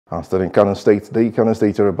Studying Kano State, the Kano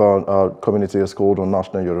State Yoruba community has called on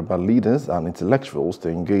national Yoruba leaders and intellectuals to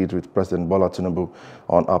engage with President Bola Tinubu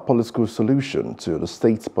on a political solution to the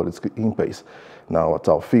state's political impasse. Now,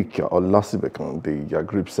 Taofeek Olaosebikan, the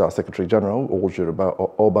group's Secretary General, urged Youruba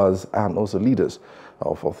Obas and also leaders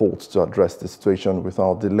for thoughts to address the situation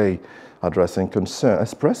without delay, expressing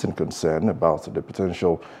concern about the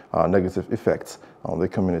potential negative effects on the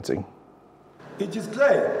community. It is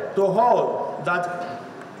clear to all that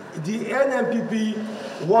the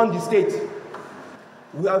NNPP won the state.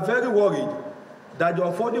 We are very worried that the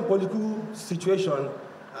unfolding political situation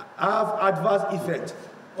have adverse effect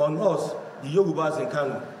on us, the Yorubas in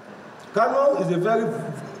Kano. Kano is a very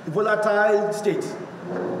volatile state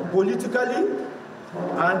politically,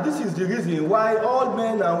 and this is the reason why all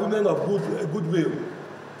men and women of goodwill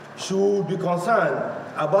should be concerned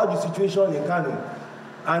about the situation in Kano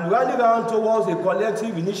and rally around towards a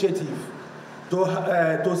collective initiative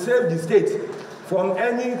to save the state from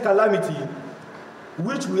any calamity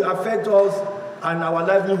which will affect us and our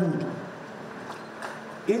livelihood.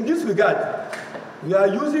 In this regard, we are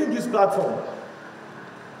using this platform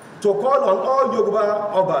to call on all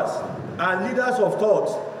Youruba Obas and leaders of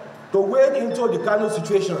thought to wade into the Kano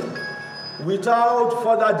situation without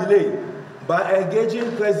further delay by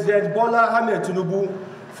engaging President Bola Tinubu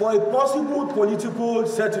for a possible political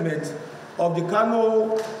settlement of the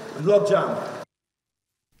Kano logjam.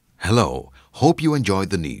 Hello, hope you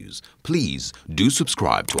enjoyed the news. Please do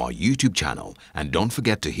subscribe to our YouTube channel and don't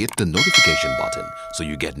forget to hit the notification button so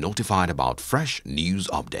you get notified about fresh news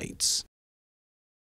updates.